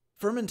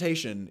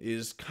 Fermentation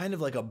is kind of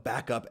like a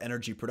backup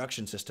energy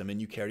production system in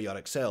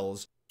eukaryotic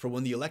cells for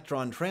when the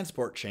electron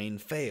transport chain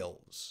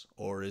fails,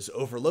 or is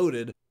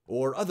overloaded,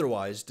 or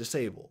otherwise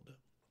disabled.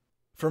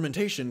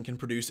 Fermentation can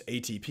produce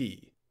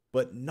ATP,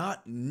 but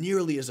not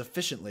nearly as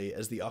efficiently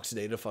as the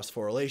oxidative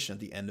phosphorylation at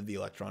the end of the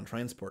electron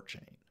transport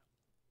chain.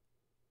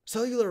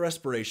 Cellular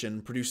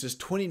respiration produces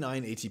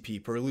 29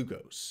 ATP per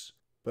glucose,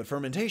 but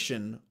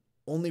fermentation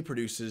only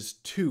produces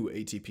 2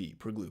 ATP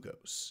per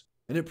glucose,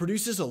 and it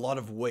produces a lot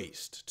of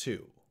waste,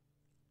 too.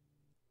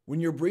 When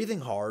you're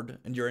breathing hard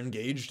and you're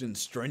engaged in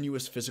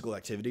strenuous physical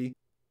activity,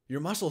 your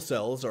muscle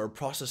cells are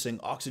processing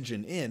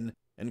oxygen in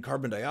and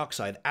carbon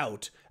dioxide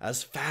out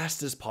as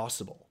fast as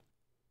possible.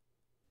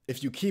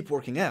 If you keep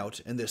working out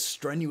and this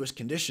strenuous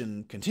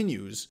condition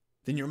continues,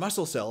 then your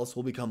muscle cells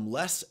will become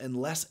less and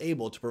less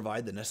able to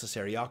provide the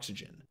necessary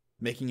oxygen,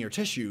 making your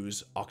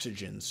tissues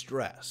oxygen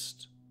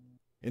stressed.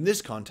 In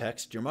this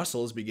context, your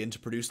muscles begin to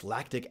produce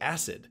lactic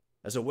acid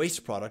as a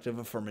waste product of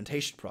a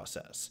fermentation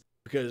process,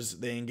 because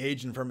they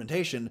engage in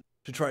fermentation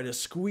to try to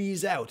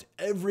squeeze out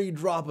every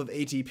drop of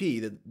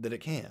ATP that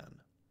it can.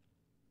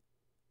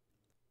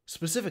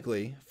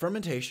 Specifically,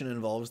 fermentation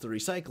involves the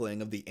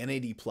recycling of the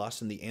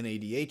NAD+ and the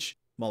NADH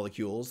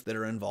molecules that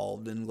are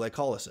involved in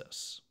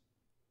glycolysis.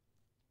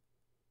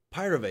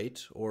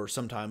 Pyruvate, or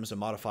sometimes a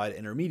modified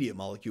intermediate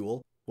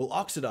molecule, will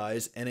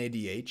oxidize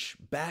NADH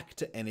back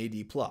to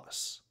NAD+.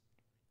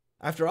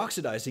 After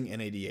oxidizing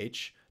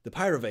NADH, the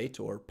pyruvate,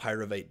 or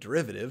pyruvate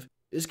derivative,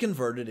 is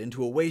converted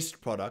into a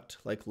waste product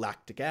like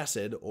lactic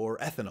acid or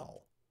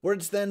ethanol, where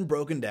it's then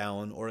broken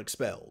down or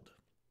expelled.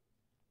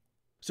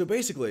 So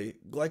basically,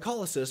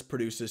 glycolysis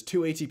produces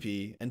 2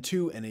 ATP and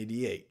 2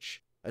 NADH,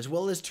 as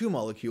well as 2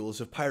 molecules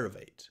of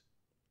pyruvate.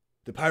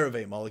 The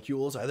pyruvate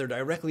molecules either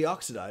directly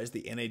oxidize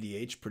the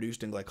NADH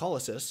produced in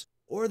glycolysis,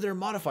 or they're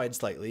modified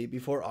slightly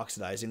before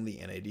oxidizing the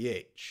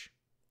NADH.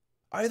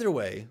 Either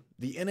way,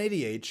 the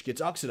NADH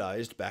gets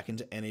oxidized back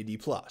into NAD+,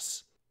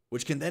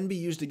 which can then be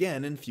used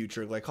again in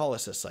future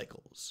glycolysis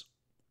cycles.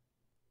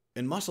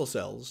 In muscle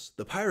cells,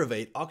 the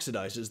pyruvate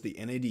oxidizes the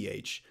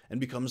NADH and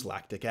becomes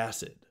lactic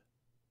acid.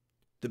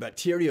 The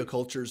bacteria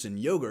cultures in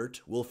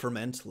yogurt will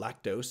ferment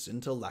lactose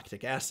into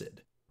lactic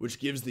acid, which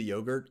gives the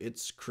yogurt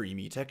its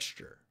creamy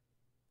texture.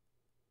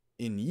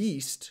 In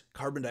yeast,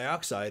 carbon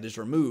dioxide is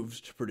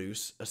removed to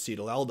produce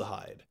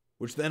acetaldehyde,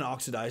 which then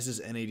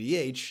oxidizes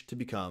NADH to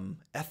become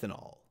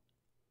ethanol.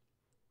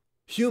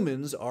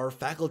 Humans are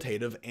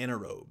facultative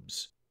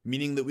anaerobes,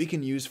 meaning that we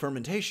can use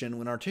fermentation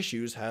when our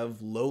tissues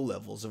have low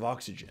levels of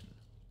oxygen.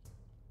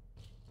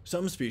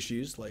 Some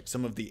species, like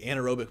some of the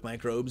anaerobic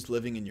microbes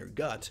living in your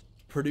gut,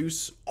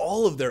 produce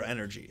all of their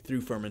energy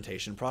through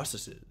fermentation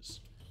processes.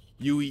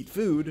 You eat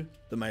food,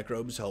 the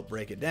microbes help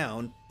break it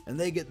down, and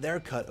they get their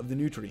cut of the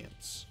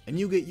nutrients, and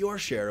you get your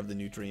share of the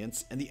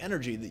nutrients and the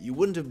energy that you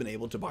wouldn't have been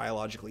able to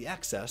biologically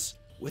access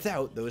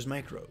without those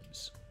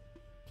microbes.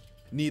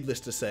 Needless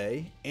to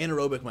say,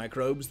 anaerobic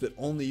microbes that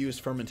only use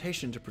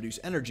fermentation to produce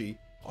energy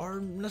are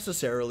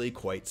necessarily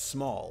quite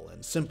small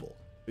and simple,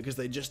 because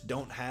they just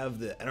don't have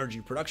the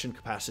energy production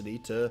capacity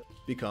to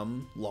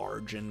become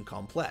large and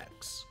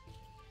complex.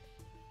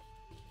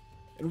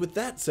 And with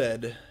that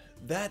said,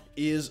 that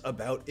is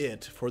about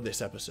it for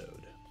this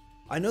episode.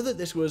 I know that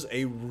this was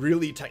a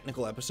really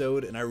technical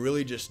episode, and I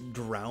really just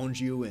drowned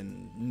you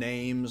in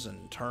names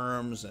and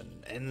terms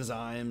and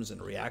enzymes and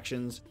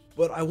reactions,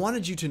 but I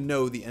wanted you to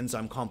know the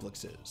enzyme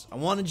complexes. I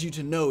wanted you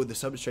to know the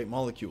substrate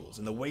molecules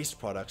and the waste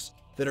products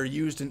that are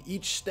used in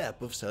each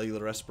step of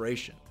cellular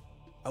respiration.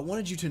 I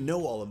wanted you to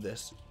know all of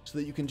this so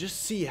that you can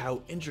just see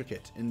how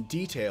intricate and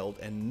detailed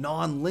and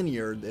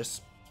non-linear this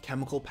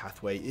chemical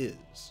pathway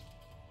is.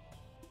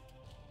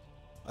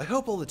 I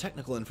hope all the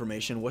technical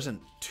information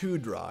wasn't too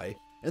dry,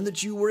 and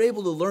that you were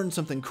able to learn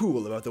something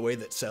cool about the way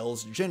that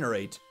cells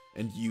generate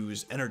and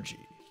use energy.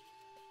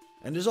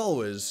 And as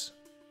always,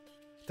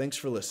 thanks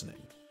for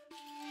listening.